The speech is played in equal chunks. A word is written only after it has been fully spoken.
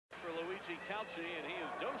Calce, and he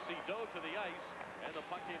is do-si-do to the ice, and the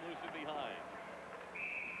puck came loose and behind.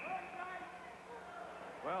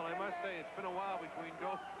 Well, I must say, it's been a while between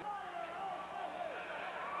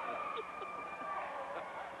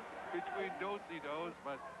do-si-dos,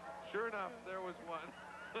 but sure enough, there was one.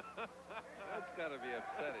 That's got to be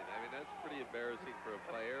upsetting. I mean, that's pretty embarrassing for a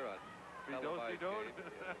player on televised games.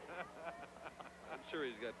 I'm sure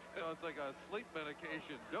he's got... Sounds like a sleep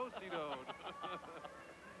medication. Do-si-do.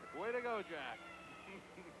 Way to go, Jack.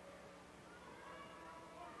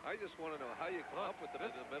 I just want to know how you come up with them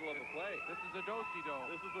in the middle of a play. This is a do-si-do.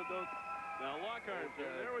 This is a do. Now Lockhart's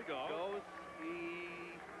there we go.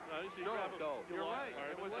 You're right.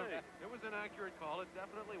 It was an accurate call. It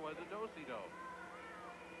definitely was a do-si-do.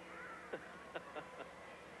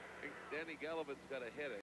 Danny Gallivan's got a headache.